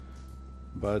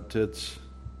but it's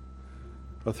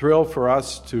a thrill for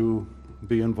us to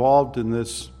be involved in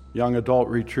this young adult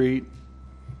retreat,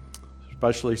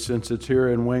 especially since it's here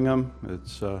in Wingham.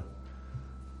 It's a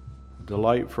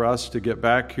delight for us to get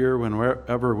back here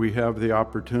whenever we have the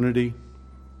opportunity.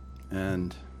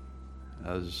 And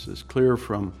as is clear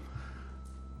from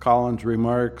Colin's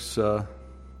remarks, the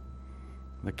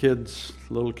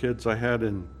little kids I had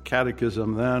in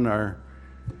catechism then are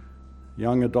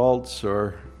young adults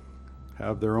or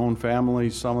have their own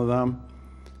families, some of them.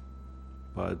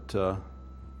 But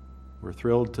we're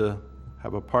thrilled to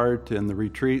have a part in the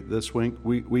retreat this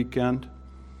weekend.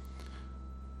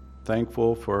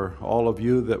 Thankful for all of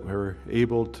you that were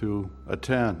able to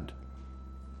attend.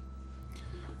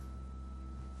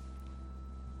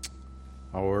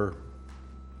 Our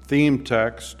theme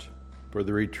text for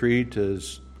the retreat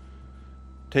is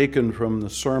taken from the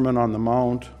Sermon on the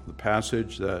Mount, the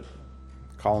passage that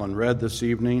Colin read this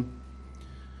evening,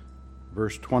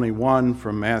 verse 21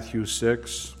 from Matthew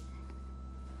 6.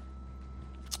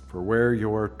 For where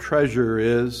your treasure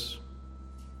is,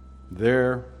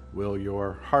 there will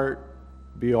your heart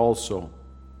be also.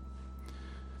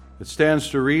 It stands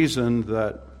to reason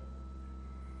that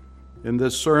in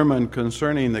this sermon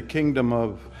concerning the kingdom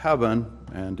of heaven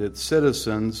and its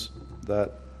citizens,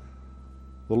 that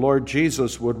the Lord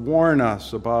Jesus would warn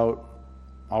us about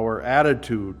our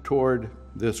attitude toward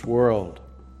this world.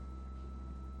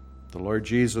 The Lord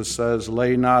Jesus says,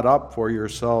 "Lay not up for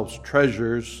yourselves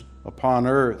treasures upon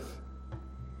earth."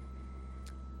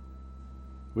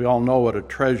 We all know what a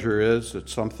treasure is.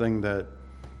 It's something that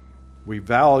we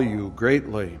value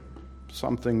greatly,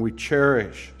 something we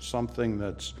cherish, something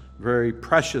that's very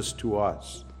precious to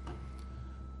us.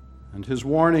 And his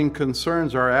warning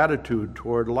concerns our attitude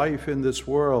toward life in this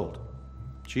world.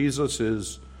 Jesus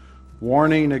is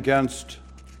warning against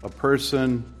a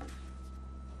person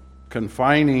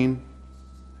confining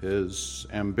his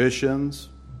ambitions,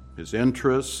 his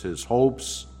interests, his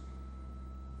hopes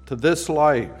to this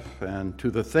life and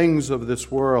to the things of this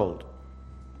world.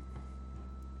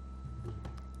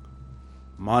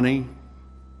 Money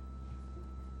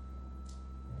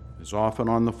is often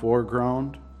on the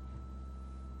foreground,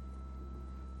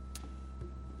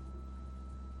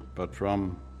 but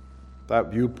from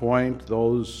that viewpoint,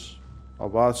 those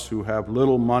of us who have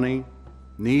little money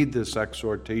need this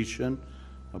exhortation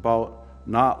about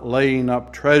not laying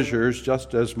up treasures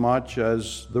just as much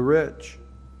as the rich.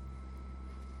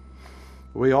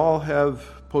 We all have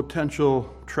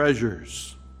potential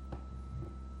treasures.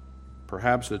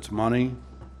 Perhaps it's money,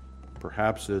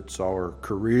 perhaps it's our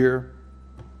career,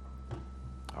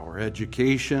 our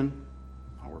education,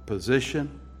 our position.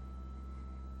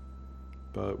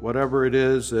 But whatever it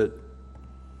is that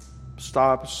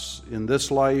stops in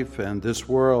this life and this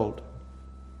world,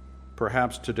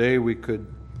 perhaps today we could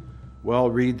well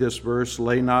read this verse,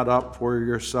 "Lay not up for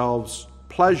yourselves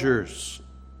pleasures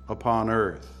upon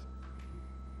earth."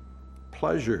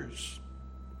 Pleasures.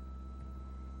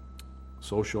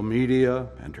 Social media,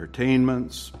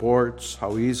 entertainment, sports,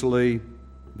 how easily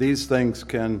these things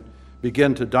can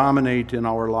begin to dominate in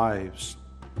our lives.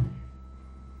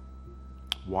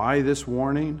 Why this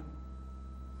warning?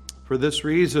 For this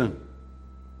reason,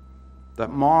 that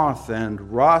moth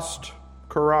and rust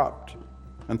corrupt,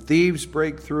 and thieves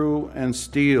break through and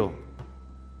steal.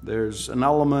 There's an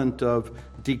element of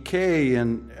decay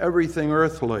in everything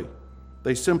earthly.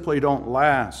 They simply don't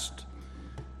last,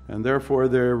 and therefore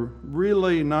they're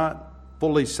really not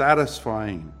fully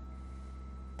satisfying.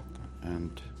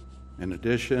 And in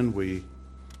addition, we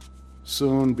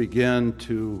soon begin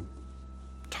to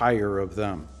tire of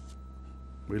them.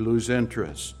 We lose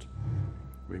interest.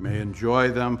 We may enjoy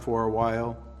them for a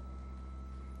while,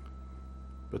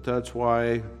 but that's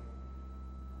why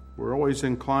we're always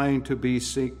inclined to be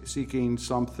seeking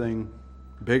something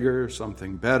bigger,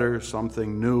 something better,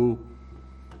 something new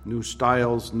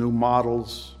styles, new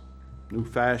models, new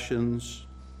fashions,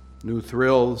 new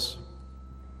thrills.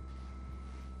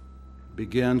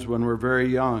 Begins when we're very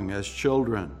young, as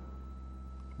children,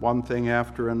 one thing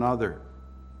after another.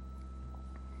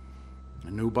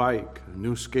 A new bike, a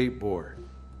new skateboard,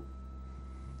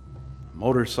 a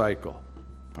motorcycle,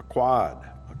 a quad,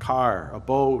 a car, a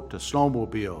boat, a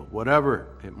snowmobile, whatever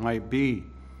it might be.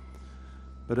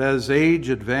 But as age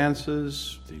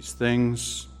advances, these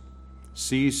things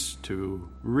cease to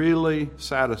really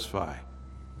satisfy.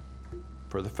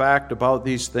 For the fact about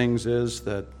these things is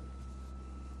that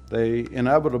they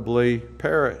inevitably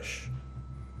perish.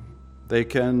 They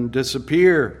can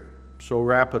disappear so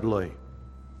rapidly.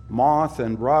 Moth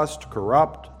and rust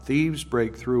corrupt, thieves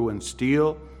break through and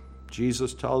steal,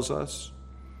 Jesus tells us.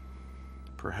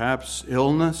 Perhaps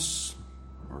illness,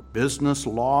 business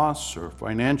loss or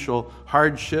financial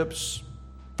hardships.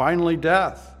 Finally,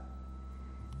 death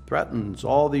threatens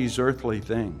all these earthly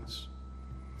things.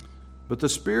 But the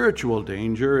spiritual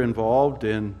danger involved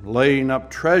in laying up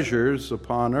treasures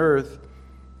upon earth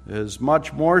is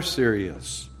much more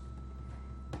serious.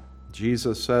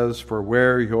 Jesus says, "For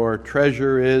where your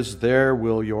treasure is, there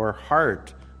will your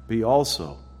heart be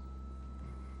also."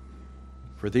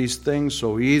 For these things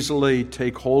so easily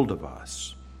take hold of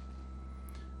us.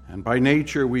 And by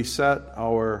nature we set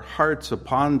our hearts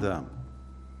upon them.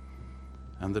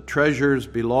 And the treasures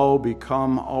below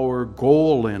become our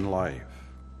goal in life.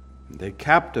 They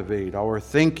captivate our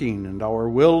thinking and our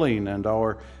willing and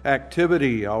our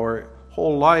activity, our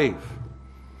whole life.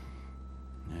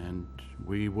 And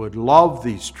we would love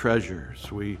these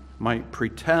treasures. We might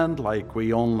pretend like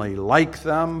we only like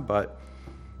them, but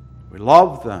we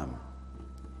love them.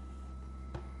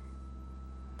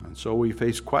 And so we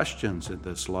face questions in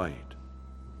this light.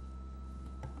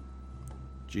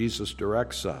 Jesus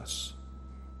directs us.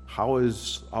 How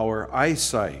is our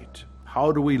eyesight?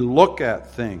 How do we look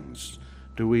at things?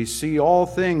 Do we see all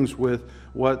things with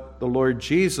what the Lord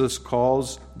Jesus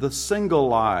calls the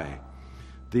single eye?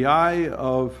 The eye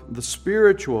of the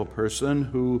spiritual person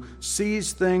who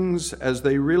sees things as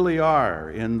they really are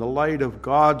in the light of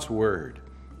God's Word.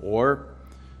 Or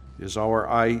is our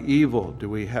eye evil? Do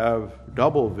we have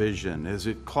double vision? Is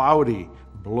it cloudy,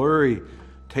 blurry,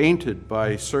 tainted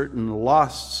by certain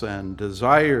lusts and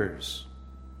desires?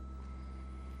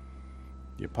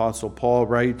 The Apostle Paul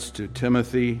writes to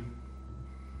Timothy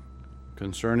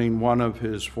concerning one of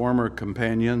his former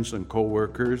companions and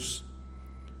co-workers,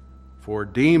 "For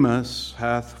Demas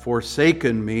hath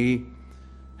forsaken me,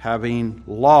 having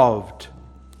loved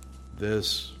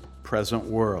this present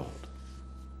world."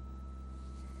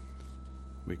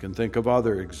 We can think of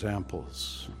other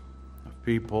examples of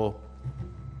people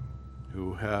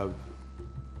who have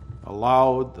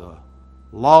allowed the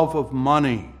love of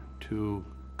money to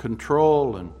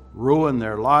control and ruin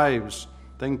their lives.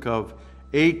 Think of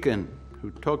Achan,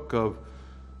 who took of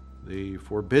the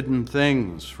forbidden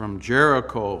things from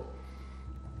Jericho.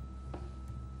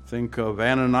 Think of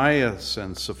Ananias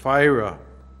and Sapphira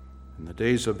in the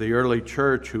days of the early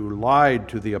church, who lied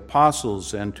to the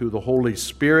apostles and to the Holy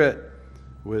Spirit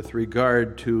with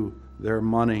regard to their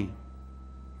money.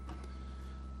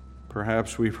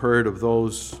 Perhaps we've heard of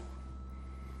those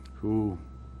who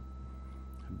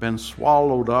have been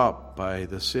swallowed up by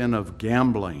the sin of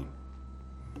gambling,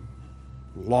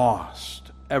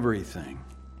 lost everything,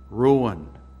 ruined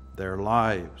their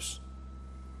lives.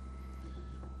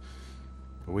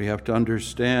 We have to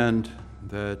understand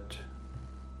that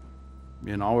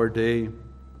in our day,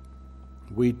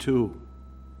 we too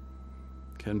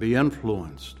can be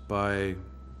influenced by,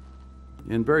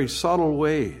 in very subtle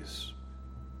ways,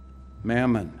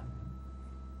 mammon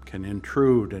can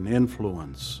intrude and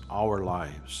influence our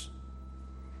lives.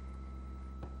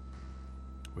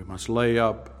 We must lay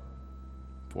up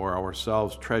for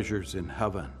ourselves treasures in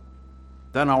heaven.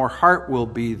 Then our heart will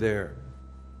be there.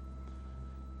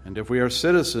 And if we are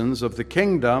citizens of the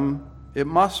kingdom, it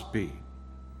must be.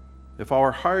 If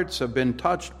our hearts have been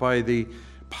touched by the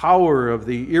power of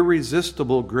the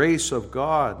irresistible grace of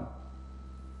God,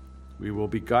 we will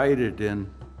be guided in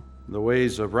the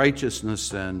ways of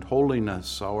righteousness and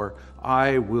holiness. Our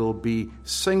eye will be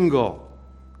single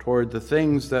toward the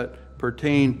things that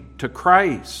pertain to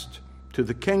Christ, to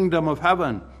the kingdom of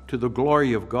heaven, to the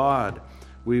glory of God.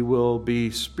 We will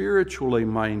be spiritually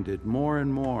minded more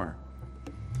and more.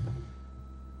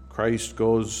 Christ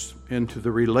goes into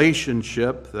the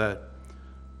relationship that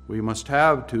we must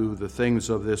have to the things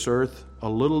of this earth a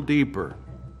little deeper.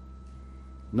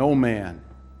 No man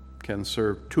can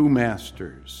serve two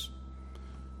masters,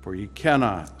 for ye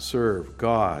cannot serve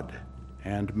God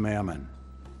and mammon.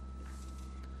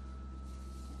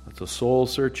 That's a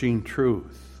soul-searching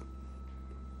truth.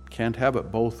 Can't have it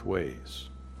both ways.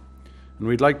 And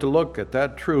we'd like to look at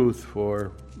that truth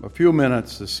for a few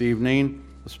minutes this evening,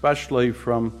 especially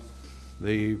from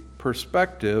the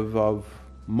perspective of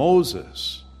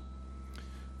Moses.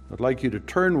 I'd like you to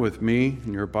turn with me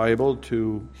in your Bible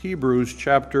to Hebrews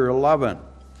chapter 11.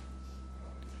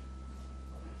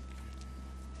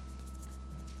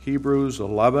 Hebrews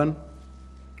 11,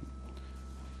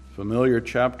 familiar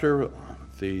chapter,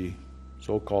 the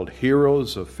so-called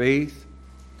heroes of faith.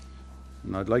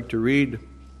 And I'd like to read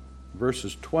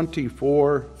verses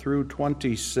 24 through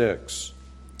 26.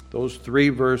 Those three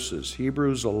verses,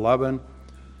 Hebrews 11,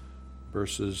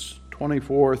 verses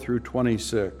 24 through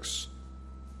 26.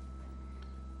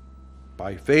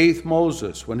 By faith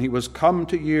Moses, when he was come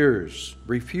to years,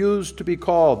 refused to be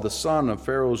called the son of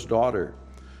Pharaoh's daughter,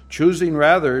 choosing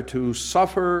rather to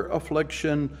suffer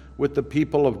affliction with the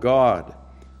people of God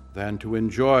than to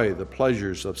enjoy the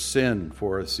pleasures of sin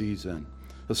for a season,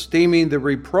 esteeming the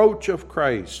reproach of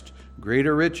Christ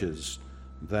greater riches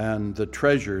than the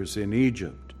treasures in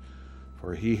Egypt,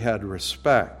 for he had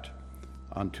respect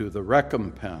unto the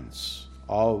recompense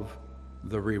of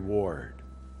the reward.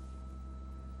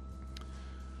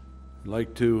 I'd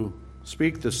like to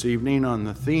speak this evening on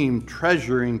the theme,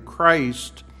 treasuring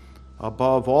Christ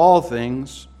above all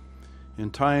things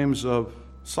in times of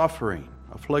suffering,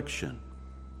 affliction,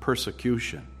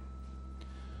 persecution.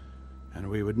 And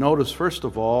we would notice, first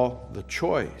of all, the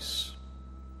choice.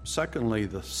 Secondly,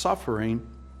 the suffering.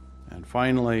 And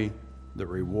finally, the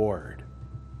reward.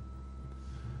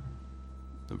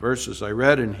 The verses I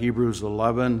read in Hebrews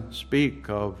 11 speak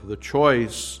of the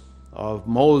choice of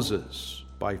Moses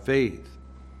by faith.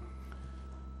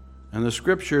 And the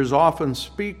scriptures often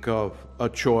speak of a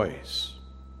choice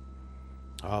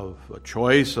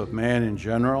of man in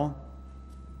general,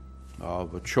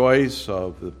 of a choice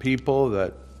of the people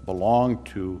that belong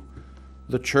to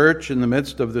the church in the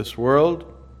midst of this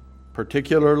world,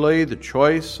 particularly the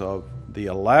choice of the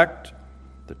elect,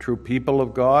 the true people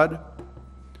of God.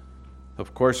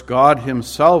 Of course, God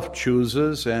himself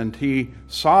chooses, and he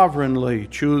sovereignly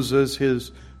chooses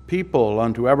his people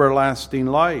unto everlasting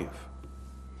life.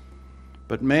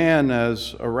 But man,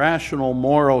 as a rational,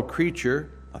 moral creature,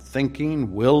 a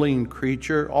thinking, willing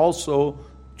creature, also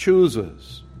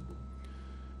chooses.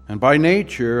 And by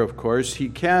nature, of course, he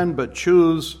can but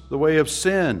choose the way of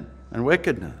sin and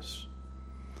wickedness.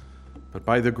 But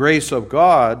by the grace of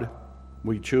God,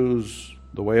 we choose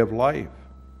the way of life.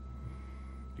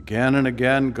 Again and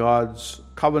again, God's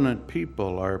covenant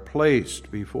people are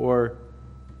placed before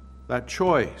that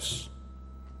choice.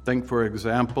 Think, for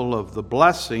example, of the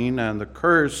blessing and the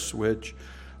curse which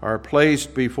are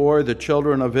placed before the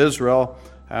children of Israel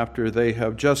after they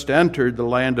have just entered the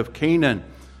land of Canaan,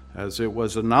 as it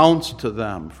was announced to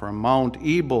them from Mount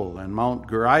Ebal and Mount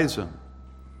Gerizim.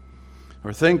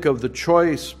 Or think of the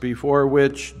choice before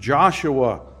which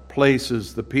Joshua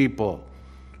places the people.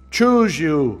 Choose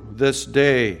you this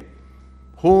day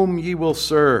whom ye will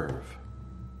serve.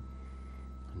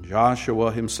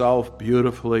 Joshua himself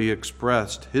beautifully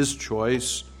expressed his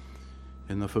choice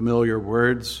in the familiar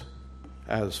words,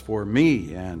 "As for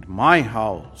me and my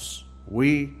house,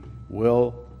 we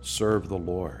will serve the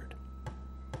Lord."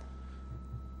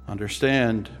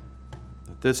 Understand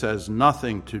that this has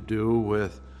nothing to do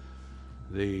with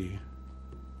the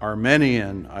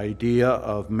Arminian idea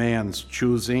of man's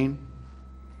choosing.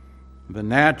 The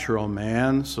natural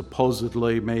man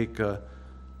supposedly make a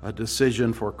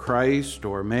decision for Christ,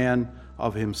 or man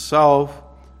of himself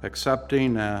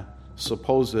accepting a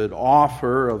supposed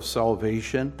offer of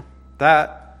salvation.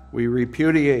 That we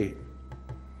repudiate.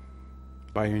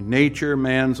 By nature,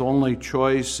 man's only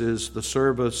choice is the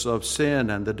service of sin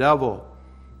and the devil,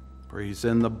 for he's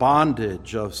in the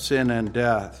bondage of sin and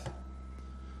death.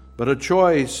 But a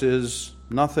choice is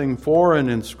nothing foreign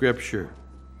in Scripture.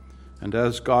 And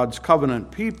as God's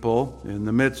covenant people in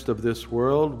the midst of this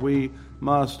world, we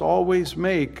must always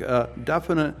make a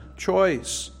definite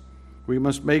choice. We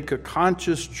must make a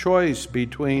conscious choice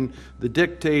between the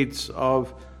dictates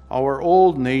of our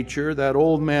old nature, that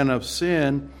old man of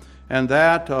sin, and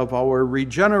that of our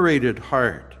regenerated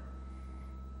heart.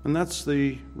 And that's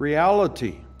the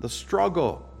reality, the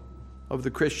struggle of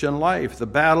the Christian life, the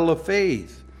battle of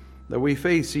faith that we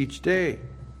face each day.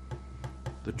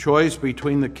 The choice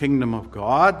between the kingdom of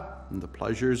God and the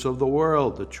pleasures of the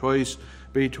world, the choice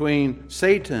between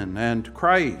Satan and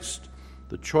Christ,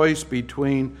 the choice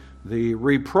between the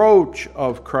reproach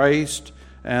of Christ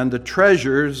and the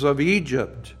treasures of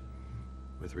Egypt.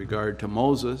 With regard to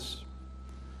Moses,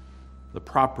 the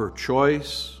proper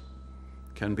choice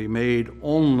can be made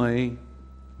only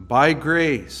by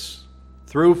grace,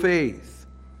 through faith,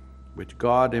 which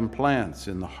God implants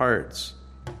in the hearts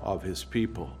of his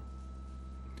people.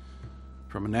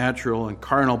 From a natural and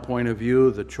carnal point of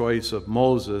view, the choice of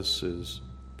Moses is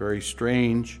very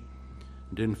strange,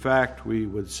 and in fact, we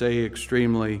would say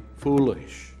extremely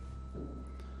foolish.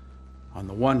 On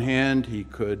the one hand, he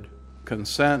could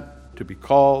consent to be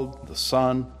called the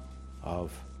son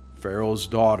of Pharaoh's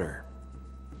daughter.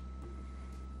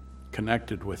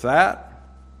 Connected with that,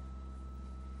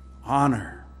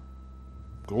 honor,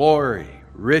 glory,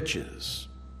 riches,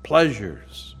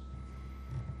 pleasures,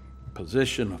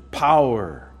 position of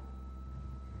power,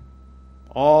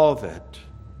 all that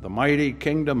the mighty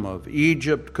kingdom of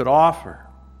Egypt could offer.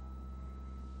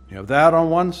 You have that on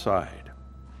one side.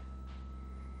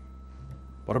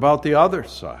 What about the other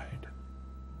side?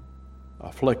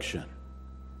 Affliction,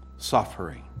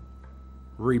 suffering,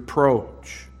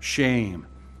 reproach, shame,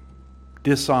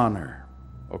 dishonor,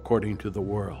 according to the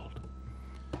world.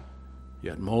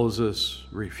 Yet Moses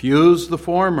refused the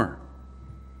former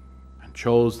and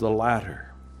chose the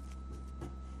latter.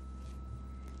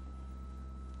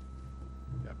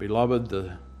 Yet, beloved,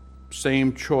 the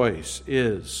same choice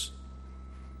is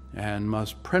and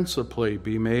must principally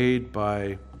be made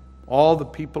by all the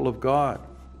people of God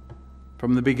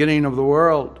from the beginning of the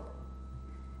world.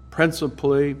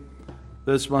 Principally,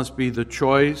 this must be the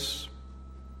choice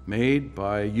made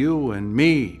by you and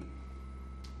me.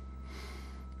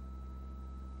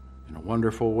 In a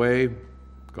wonderful way,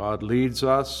 God leads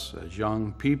us as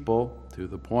young people to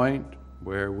the point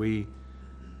where we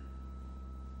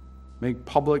make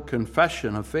public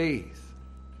confession of faith.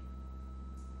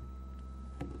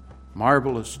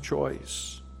 Marvelous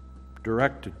choice,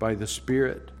 directed by the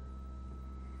Spirit.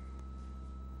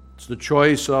 It's the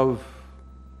choice of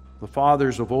the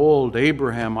fathers of old,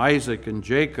 Abraham, Isaac, and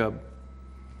Jacob.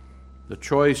 The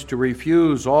choice to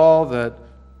refuse all that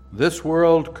this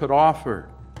world could offer,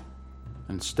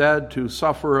 instead to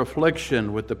suffer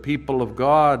affliction with the people of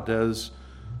God as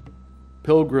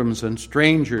pilgrims and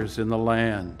strangers in the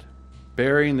land,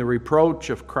 bearing the reproach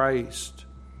of Christ.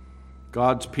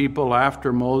 God's people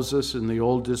after Moses in the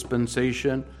old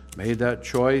dispensation made that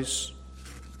choice.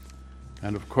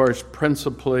 And of course,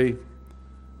 principally,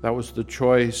 that was the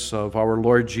choice of our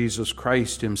Lord Jesus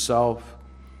Christ himself.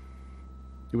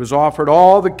 He was offered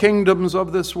all the kingdoms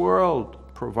of this world,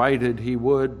 provided he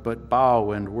would but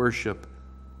bow and worship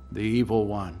the evil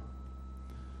one.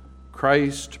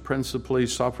 Christ principally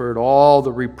suffered all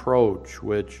the reproach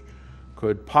which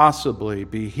could possibly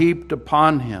be heaped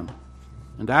upon him.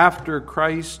 And after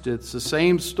Christ, it's the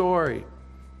same story.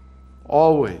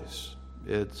 Always,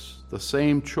 it's the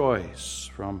same choice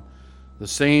from the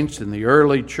saints in the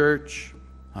early church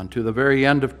unto the very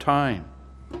end of time,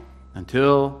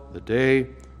 until the day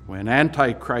when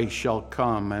Antichrist shall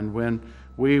come and when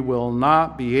we will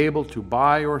not be able to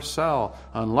buy or sell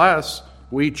unless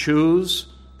we choose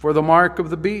for the mark of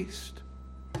the beast.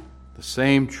 The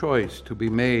same choice to be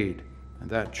made, and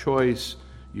that choice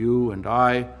you and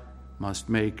I must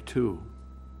make too.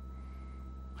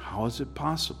 How is it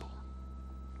possible?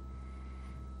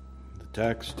 The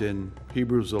text in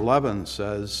Hebrews 11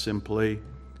 says simply,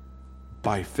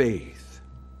 by faith.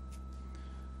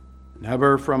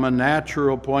 Never from a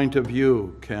natural point of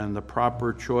view can the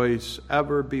proper choice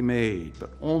ever be made,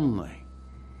 but only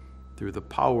through the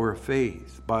power of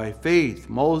faith. By faith,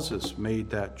 Moses made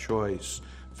that choice.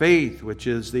 Faith, which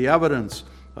is the evidence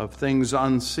of things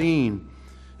unseen,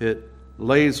 it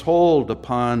lays hold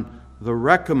upon the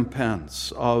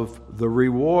recompense of the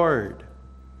reward.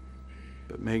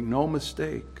 But make no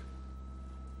mistake,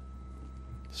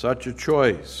 such a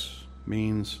choice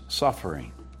means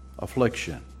suffering,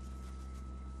 affliction,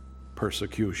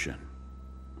 persecution.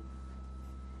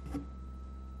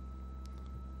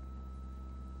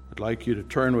 I'd like you to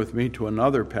turn with me to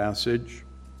another passage,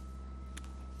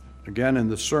 again in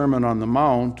the Sermon on the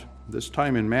Mount, this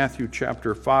time in Matthew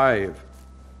chapter 5.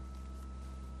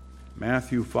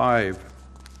 Matthew 5,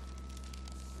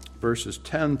 verses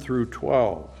 10 through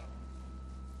 12.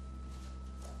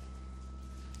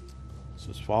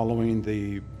 This is following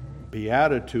the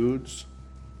Beatitudes.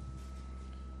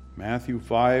 Matthew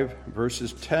 5,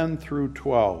 verses 10 through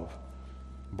 12.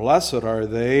 Blessed are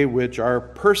they which are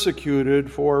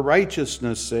persecuted for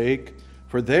righteousness' sake,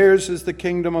 for theirs is the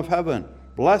kingdom of heaven.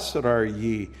 Blessed are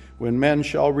ye when men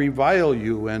shall revile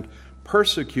you and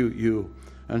persecute you,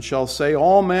 and shall say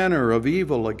all manner of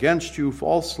evil against you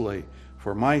falsely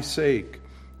for my sake.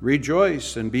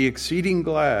 Rejoice and be exceeding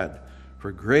glad,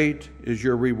 for great is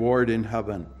your reward in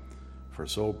heaven. For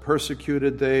so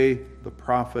persecuted they the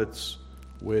prophets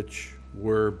which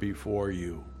were before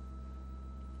you.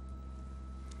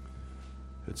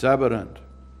 It's evident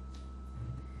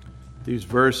these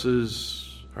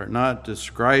verses are not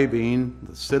describing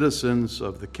the citizens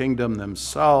of the kingdom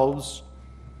themselves,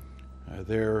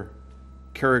 their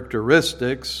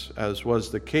characteristics, as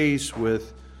was the case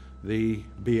with the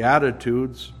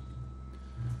Beatitudes.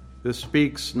 This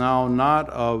speaks now not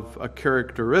of a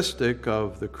characteristic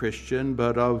of the Christian,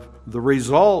 but of the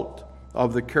result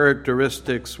of the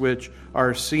characteristics which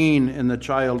are seen in the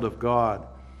child of God.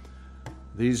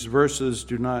 These verses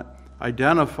do not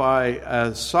identify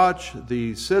as such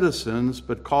the citizens,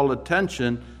 but call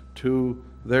attention to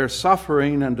their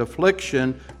suffering and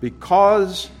affliction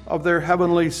because of their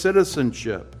heavenly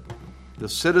citizenship. The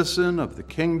citizen of the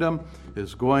kingdom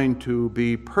is going to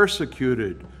be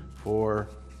persecuted for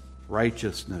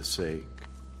righteousness' sake.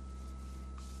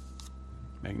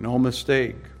 Make no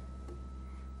mistake,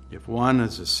 If one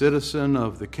is a citizen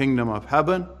of the kingdom of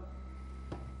heaven,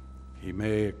 he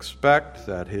may expect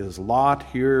that his lot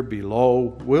here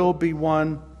below will be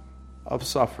one of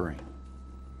suffering.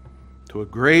 To a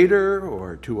greater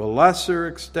or to a lesser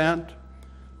extent,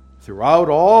 throughout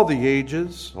all the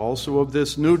ages, also of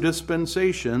this new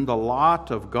dispensation, the lot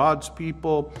of God's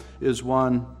people is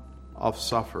one of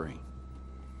suffering.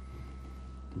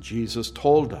 Jesus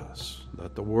told us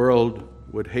that the world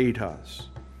would hate us.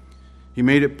 He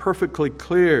made it perfectly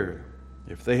clear,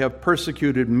 if they have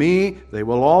persecuted me, they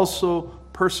will also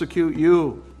persecute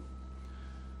you.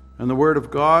 And the Word of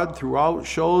God throughout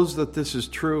shows that this is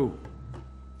true.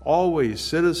 Always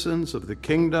citizens of the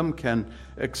kingdom can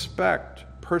expect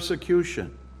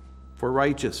persecution for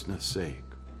righteousness' sake.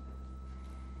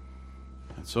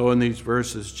 And so in these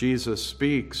verses, Jesus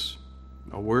speaks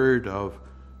a word of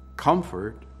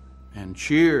comfort and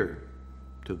cheer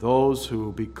to those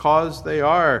who, because they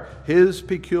are his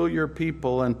peculiar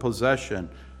people and possession,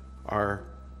 are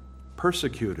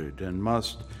persecuted and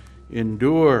must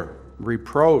endure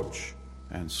reproach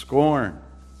and scorn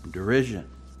and derision.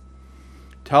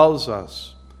 Tells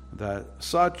us that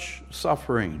such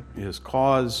suffering is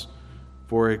cause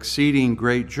for exceeding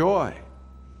great joy.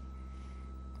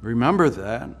 Remember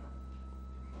that.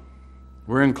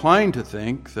 We're inclined to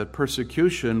think that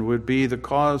persecution would be the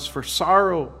cause for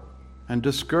sorrow and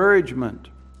discouragement,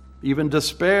 even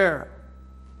despair.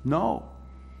 No.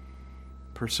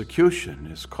 Persecution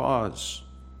is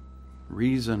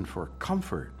reason for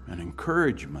comfort and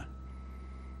encouragement.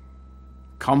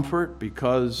 Comfort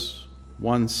because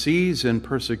one sees in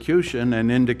persecution an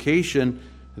indication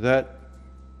that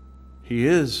he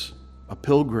is a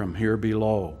pilgrim here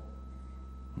below,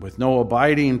 with no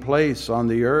abiding place on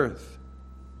the earth.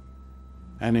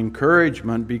 And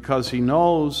encouragement because he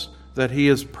knows that he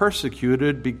is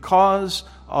persecuted because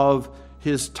of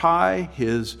his tie,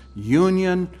 his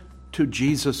union to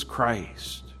Jesus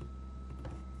Christ.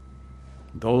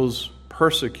 Those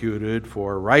persecuted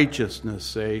for righteousness'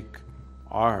 sake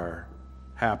are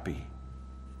happy,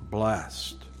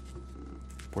 blessed,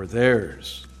 for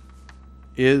theirs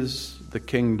is the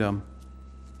kingdom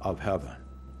of heaven.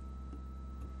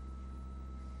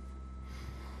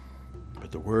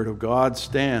 But the Word of God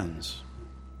stands.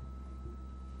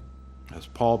 As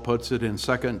Paul puts it in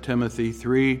 2 Timothy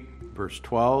 3, verse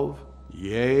 12,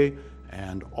 yea,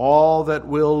 and all that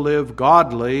will live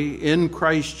godly in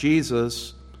Christ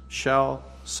Jesus shall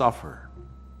suffer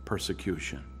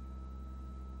persecution.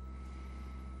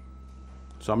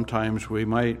 Sometimes we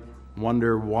might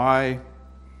wonder why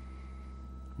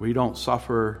we don't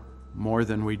suffer more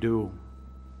than we do.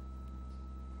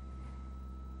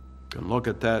 You can look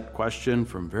at that question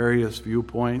from various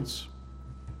viewpoints.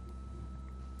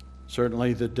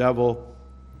 Certainly the devil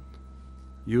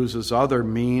uses other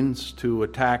means to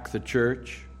attack the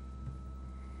church.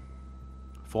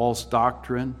 False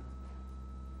doctrine,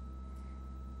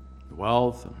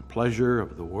 wealth and pleasure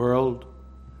of the world,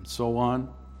 and so on.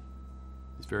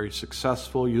 He's very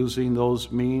successful using those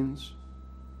means.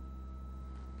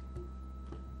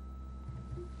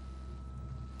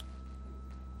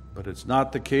 But it's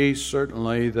not the case,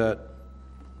 certainly, that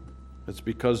it's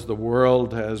because the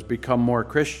world has become more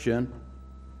Christian.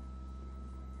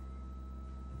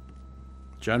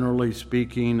 Generally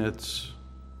speaking, it's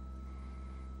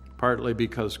partly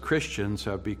because Christians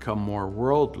have become more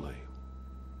worldly.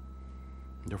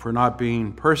 If we're not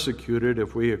being persecuted,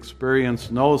 if we experience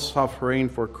no suffering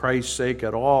for Christ's sake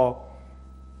at all,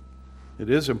 it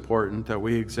is important that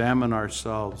we examine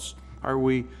ourselves. Are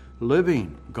we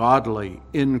living godly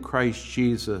in Christ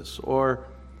Jesus, or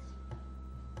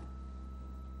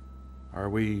are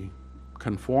we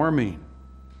conforming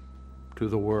to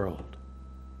the world?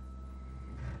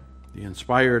 The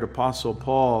inspired Apostle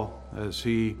Paul, as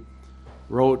he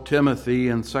wrote Timothy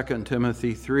in 2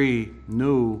 Timothy 3,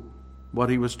 knew what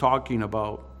he was talking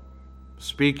about.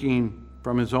 Speaking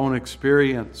from his own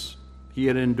experience, he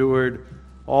had endured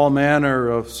all manner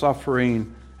of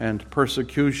suffering and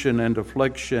persecution and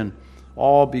affliction,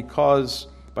 all because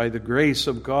by the grace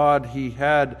of God he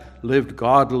had lived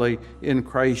godly in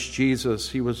Christ Jesus.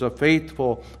 He was a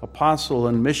faithful apostle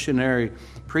and missionary,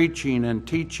 preaching and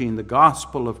teaching the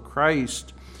gospel of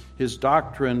Christ. His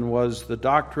doctrine was the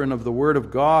doctrine of the Word of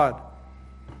God,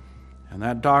 and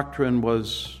that doctrine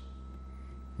was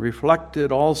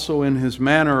reflected also in his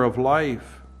manner of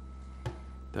life.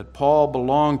 That Paul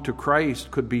belonged to Christ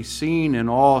could be seen in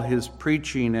all his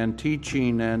preaching and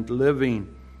teaching and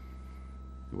living.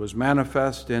 It was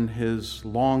manifest in his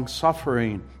long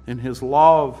suffering, in his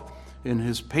love, in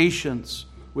his patience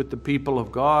with the people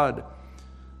of God.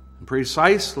 And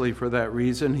precisely for that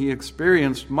reason, he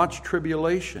experienced much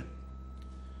tribulation.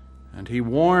 And he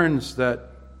warns that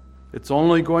it's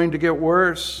only going to get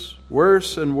worse,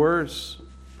 worse and worse.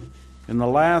 In the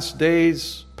last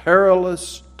days,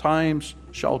 perilous times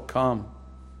shall come.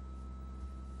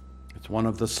 It's one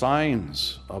of the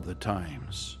signs of the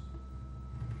times.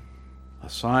 A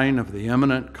sign of the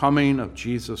imminent coming of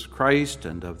Jesus Christ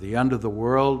and of the end of the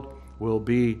world will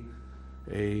be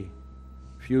a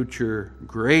future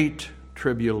great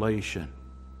tribulation.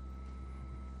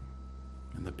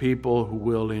 And the people who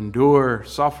will endure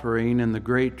suffering in the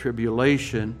great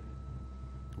tribulation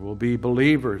will be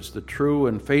believers, the true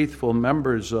and faithful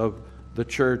members of the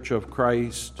Church of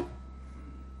Christ,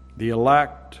 the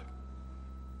elect.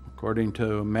 According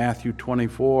to Matthew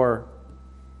 24,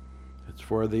 it's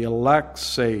for the elect's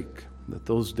sake that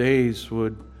those days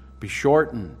would be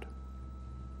shortened.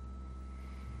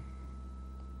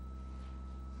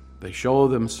 They show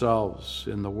themselves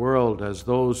in the world as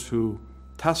those who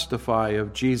testify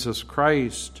of Jesus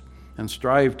Christ and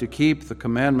strive to keep the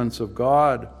commandments of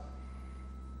God.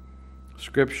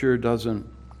 Scripture doesn't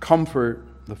comfort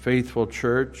the faithful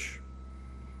church,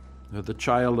 the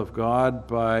child of God,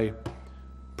 by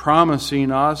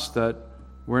promising us that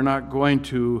we're not going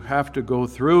to have to go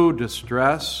through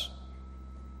distress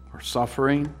or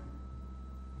suffering,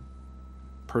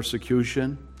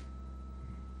 persecution.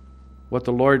 What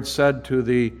the Lord said to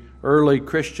the early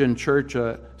Christian church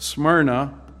at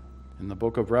Smyrna in the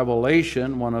book of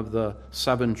Revelation, one of the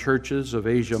 7 churches of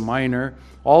Asia Minor,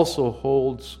 also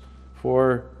holds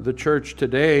for the church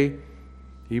today,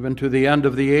 even to the end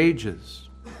of the ages.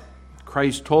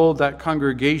 Christ told that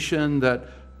congregation that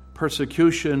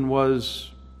persecution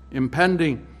was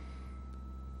impending.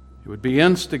 It would be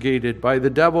instigated by the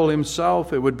devil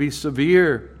himself. It would be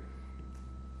severe.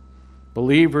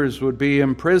 Believers would be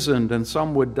imprisoned and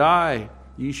some would die.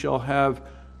 Ye shall have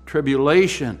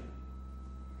tribulation.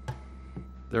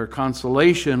 Their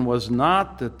consolation was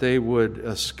not that they would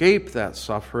escape that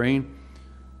suffering,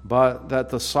 but that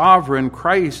the sovereign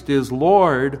Christ is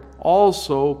Lord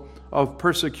also of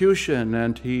persecution,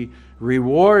 and he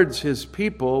rewards his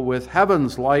people with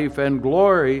heaven's life and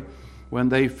glory when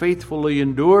they faithfully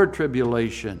endure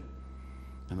tribulation.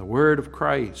 And the word of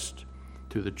Christ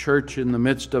to the church in the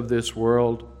midst of this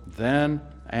world, then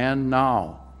and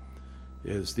now,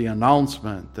 is the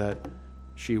announcement that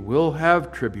she will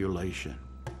have tribulation,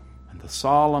 and the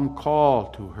solemn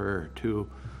call to her to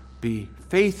be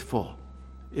faithful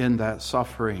in that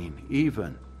suffering,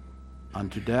 even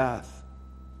unto death.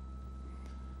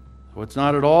 So it's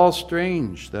not at all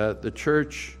strange that the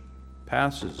church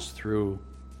passes through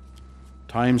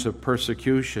times of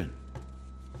persecution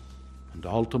and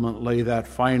ultimately that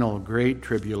final great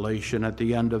tribulation at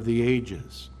the end of the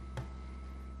ages.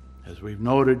 As we've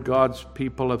noted, God's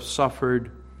people have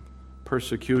suffered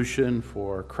persecution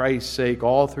for Christ's sake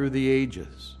all through the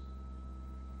ages.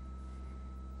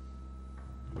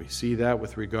 We see that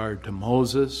with regard to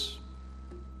Moses.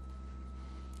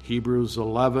 Hebrews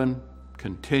 11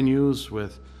 continues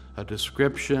with a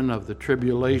description of the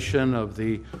tribulation of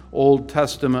the Old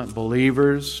Testament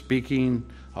believers, speaking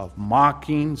of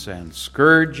mockings and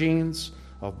scourgings,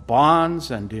 of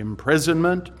bonds and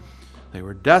imprisonment. They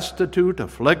were destitute,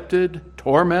 afflicted,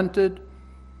 tormented.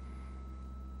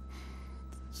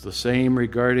 It's the same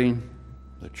regarding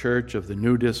the church of the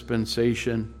new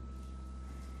dispensation.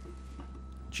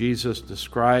 Jesus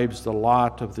describes the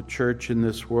lot of the church in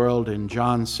this world in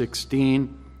John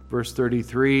 16, verse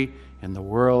 33, "In the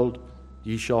world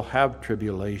ye shall have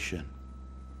tribulation."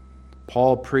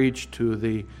 Paul preached to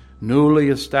the newly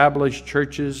established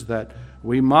churches that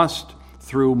we must,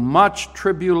 through much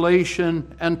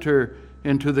tribulation, enter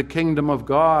into the kingdom of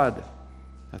God.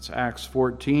 That's Acts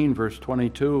 14, verse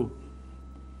 22.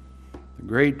 The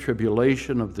great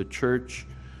tribulation of the church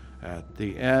at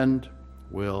the end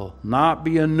will not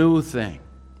be a new thing,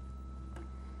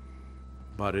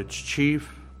 but its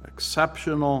chief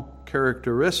exceptional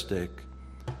characteristic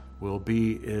will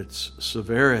be its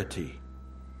severity,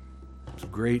 its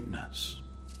greatness.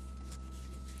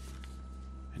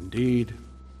 Indeed,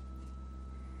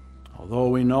 although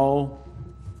we know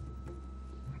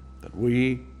that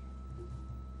we,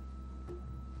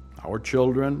 our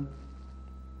children,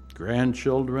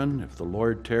 grandchildren, if the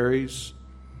Lord tarries,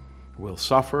 will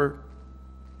suffer,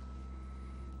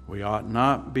 we ought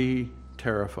not be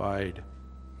terrified.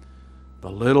 The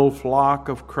little flock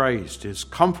of Christ is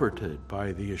comforted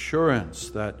by the assurance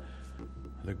that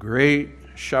the great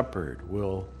shepherd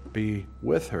will be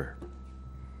with her.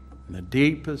 In the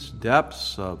deepest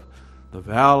depths of the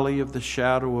valley of the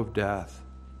shadow of death,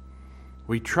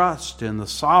 We trust in the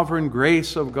sovereign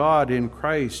grace of God in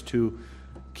Christ to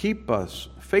keep us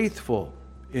faithful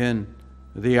in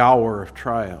the hour of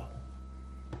trial.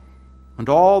 And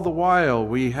all the while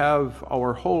we have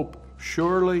our hope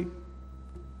surely,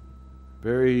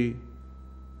 very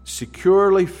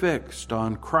securely fixed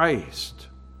on Christ,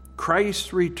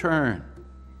 Christ's return,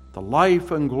 the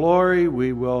life and glory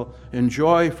we will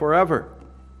enjoy forever.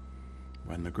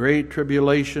 When the great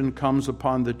tribulation comes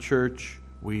upon the church,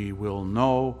 we will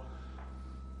know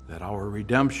that our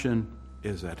redemption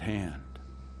is at hand.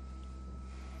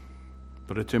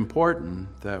 But it's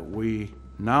important that we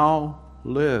now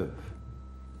live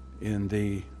in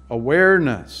the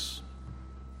awareness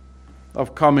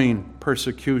of coming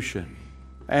persecution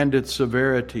and its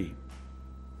severity.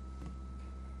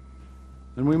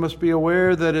 And we must be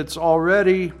aware that it's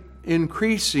already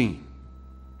increasing.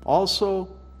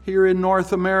 Also here in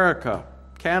North America,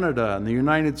 Canada, and the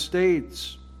United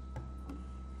States.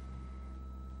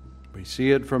 We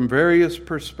see it from various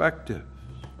perspectives.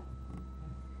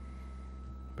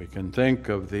 We can think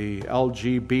of the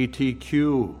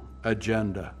LGBTQ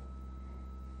agenda.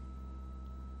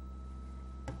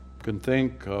 We can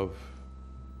think of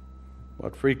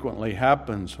what frequently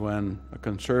happens when a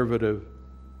conservative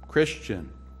Christian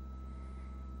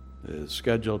is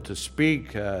scheduled to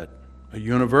speak at a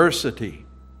university.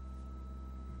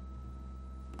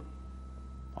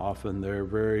 Often their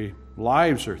very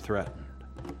lives are threatened.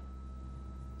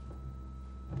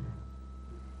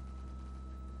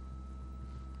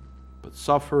 But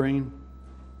suffering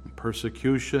and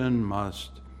persecution must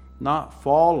not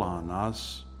fall on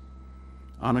us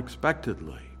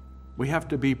unexpectedly. We have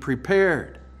to be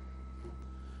prepared.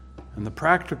 And the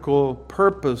practical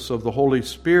purpose of the Holy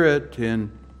Spirit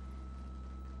in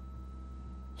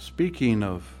speaking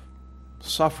of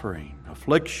suffering,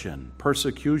 affliction,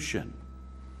 persecution,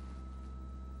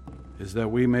 is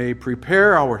that we may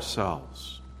prepare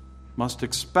ourselves, must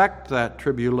expect that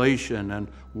tribulation and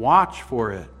watch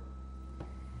for it,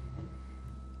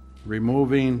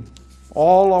 removing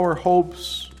all our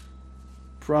hopes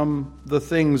from the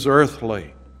things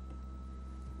earthly.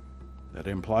 That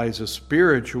implies a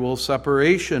spiritual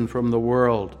separation from the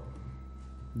world,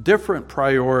 different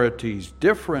priorities,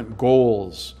 different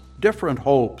goals, different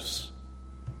hopes.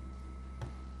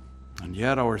 And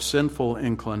yet our sinful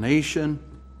inclination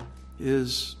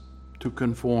is to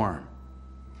conform,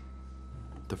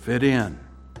 to fit in,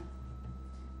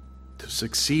 to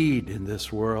succeed in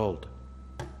this world,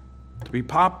 to be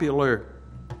popular.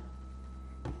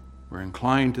 We're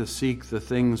inclined to seek the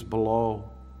things below.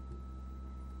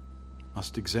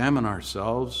 Must examine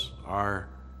ourselves. Are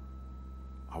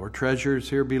our treasures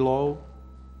here below?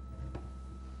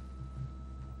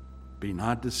 Be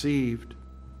not deceived.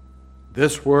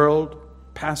 This world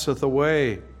passeth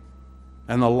away,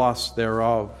 and the lust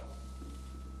thereof.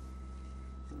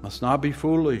 Must not be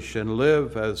foolish and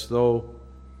live as though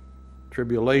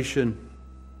tribulation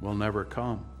will never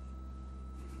come.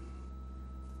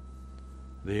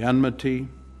 The enmity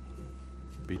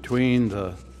between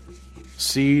the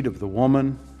seed of the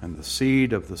woman and the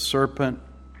seed of the serpent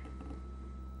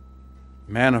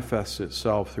manifests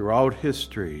itself throughout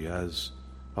history as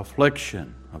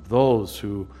affliction of those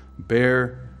who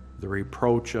bear the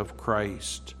reproach of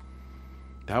Christ.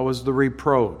 That was the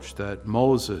reproach that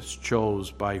Moses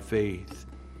chose by faith.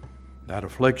 That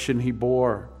affliction he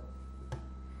bore.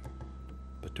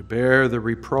 But to bear the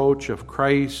reproach of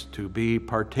Christ, to be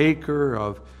partaker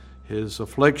of his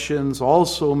afflictions,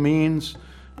 also means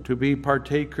to be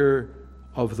partaker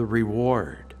of the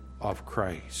reward of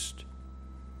Christ.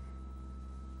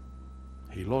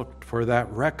 He looked for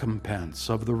that recompense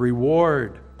of the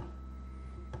reward,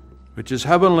 which is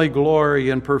heavenly glory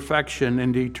and perfection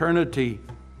in eternity.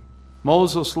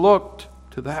 Moses looked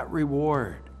to that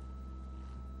reward.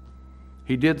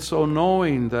 He did so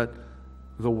knowing that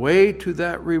the way to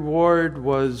that reward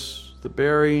was the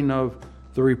bearing of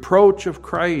the reproach of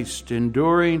Christ,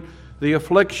 enduring the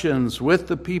afflictions with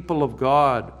the people of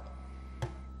God.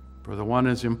 For the one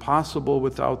is impossible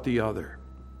without the other.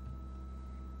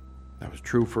 That was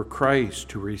true for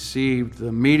Christ, who received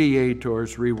the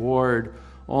mediator's reward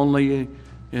only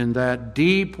in that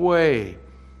deep way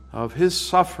of his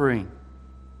suffering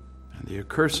and the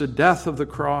accursed death of the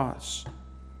cross.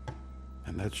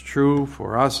 And that's true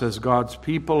for us as God's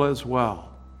people as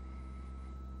well.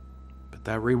 But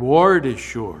that reward is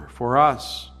sure for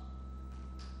us.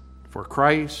 For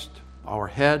Christ, our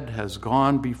head, has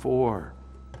gone before,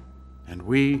 and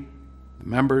we, the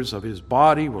members of his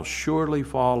body, will surely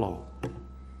follow.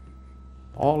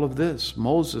 All of this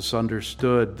Moses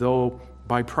understood, though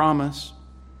by promise.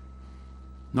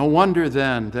 No wonder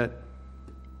then that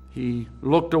He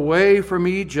looked away from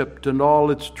Egypt and all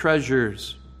its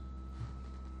treasures.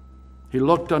 He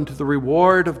looked unto the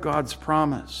reward of God's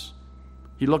promise.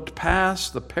 He looked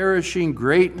past the perishing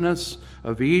greatness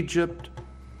of Egypt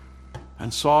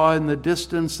and saw in the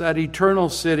distance that eternal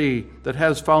city that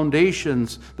has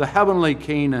foundations, the heavenly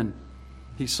Canaan.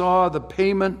 He saw the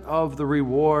payment of the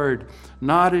reward,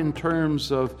 not in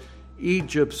terms of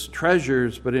Egypt's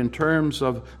treasures, but in terms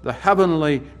of the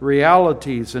heavenly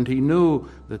realities. And he knew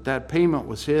that that payment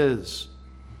was his,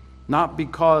 not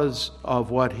because of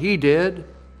what he did,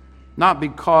 not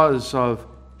because of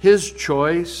his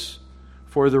choice,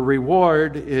 for the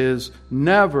reward is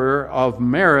never of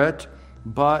merit,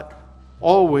 but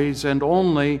always and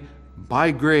only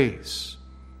by grace.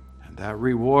 And that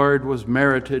reward was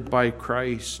merited by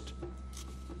Christ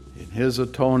in his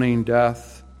atoning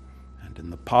death and in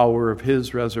the power of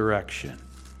his resurrection.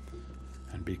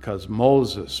 And because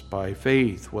Moses, by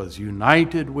faith, was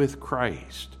united with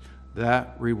Christ,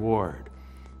 that reward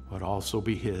would also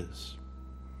be his.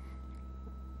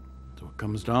 So it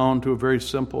comes down to a very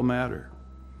simple matter.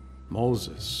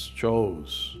 Moses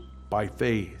chose by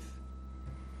faith.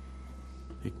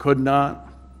 He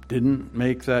didn't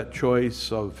make that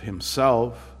choice of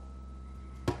himself.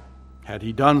 Had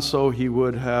he done so, he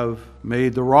would have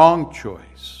made the wrong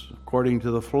choice. According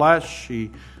to the flesh,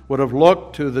 he would have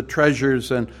looked to the treasures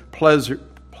and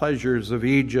pleasures of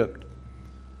Egypt.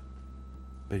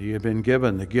 But he had been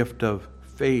given the gift of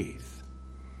faith.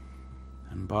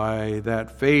 And by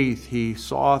that faith, he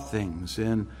saw things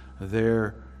in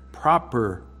their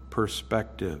proper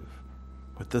perspective,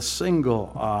 with the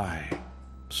single eye,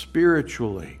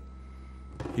 spiritually.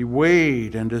 He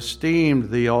weighed and esteemed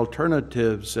the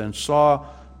alternatives and saw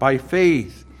by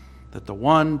faith that the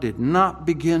one did not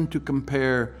begin to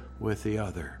compare with the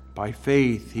other. By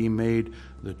faith, he made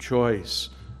the choice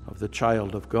of the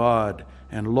child of God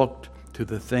and looked to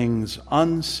the things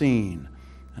unseen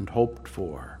and hoped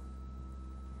for.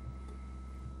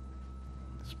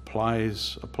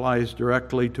 Applies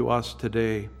directly to us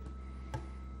today.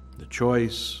 The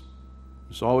choice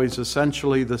is always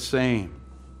essentially the same.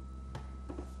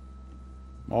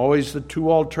 Always the two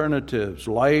alternatives,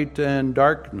 light and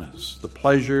darkness, the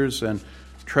pleasures and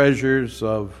treasures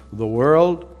of the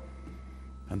world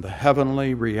and the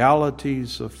heavenly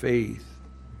realities of faith.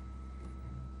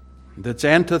 That's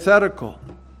antithetical.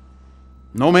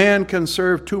 No man can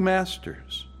serve two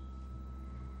masters.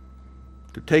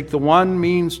 To take the one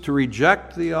means to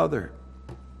reject the other.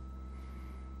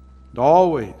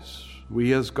 Always,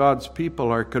 we as God's people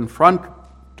are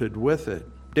confronted with it,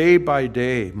 day by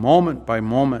day, moment by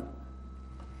moment.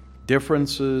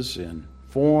 Differences in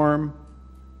form,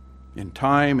 in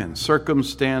time, in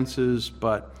circumstances,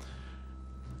 but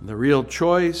the real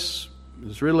choice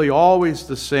is really always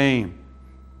the same.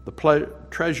 The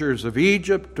treasures of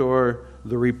Egypt or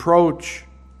the reproach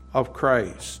of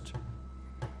Christ.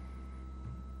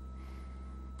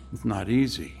 It's not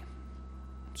easy.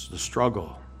 It's the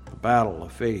struggle, the battle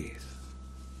of faith.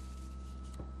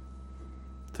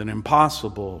 It's an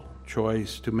impossible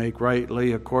choice to make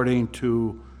rightly according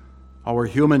to our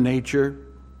human nature.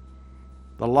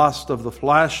 The lust of the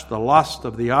flesh, the lust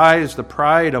of the eyes, the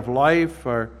pride of life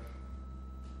are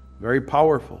very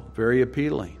powerful, very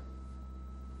appealing.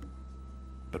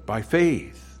 But by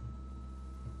faith,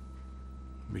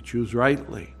 we choose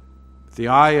rightly. With the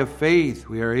eye of faith,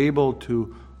 we are able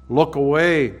to look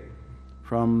away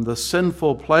from the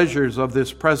sinful pleasures of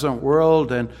this present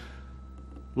world and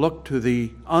look to the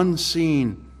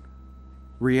unseen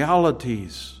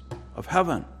realities of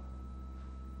heaven.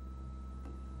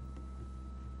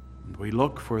 We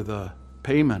look for the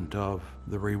payment of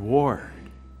the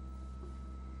reward.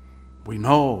 We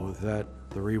know that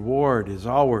the reward is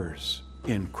ours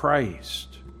in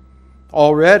Christ,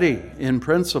 already in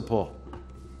principle,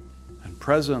 and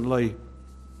presently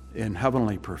in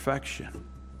heavenly perfection.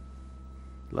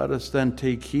 Let us then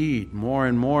take heed more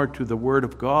and more to the Word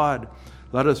of God.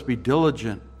 Let us be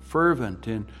diligent, fervent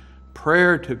in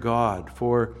prayer to God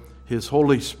for His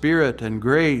Holy Spirit and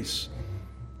grace.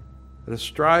 Let us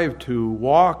strive to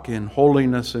walk in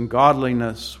holiness and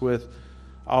godliness with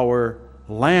our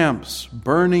lamps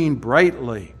burning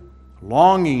brightly,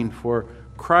 longing for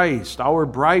Christ, our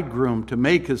bridegroom, to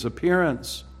make His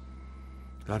appearance.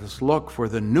 Let us look for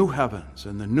the new heavens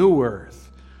and the new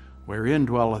earth, wherein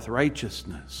dwelleth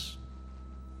righteousness.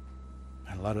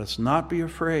 And let us not be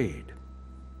afraid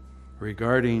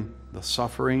regarding the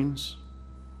sufferings,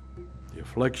 the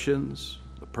afflictions,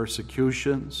 the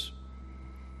persecutions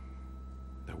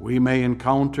that we may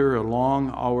encounter along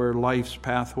our life's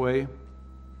pathway.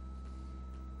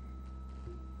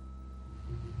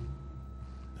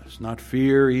 Does not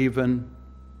fear even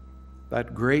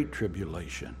that great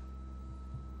tribulation.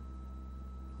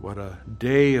 What a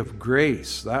day of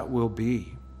grace that will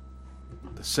be.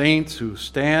 The saints who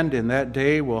stand in that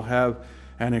day will have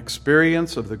an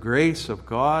experience of the grace of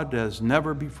God as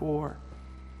never before.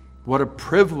 What a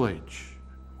privilege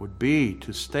it would be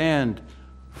to stand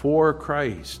for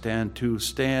Christ and to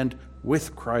stand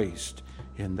with Christ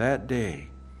in that day.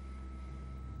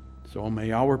 So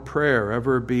may our prayer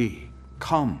ever be,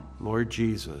 come, Lord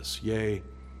Jesus, yea,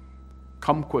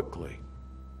 come quickly.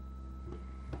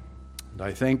 And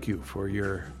I thank you for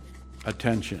your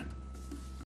attention.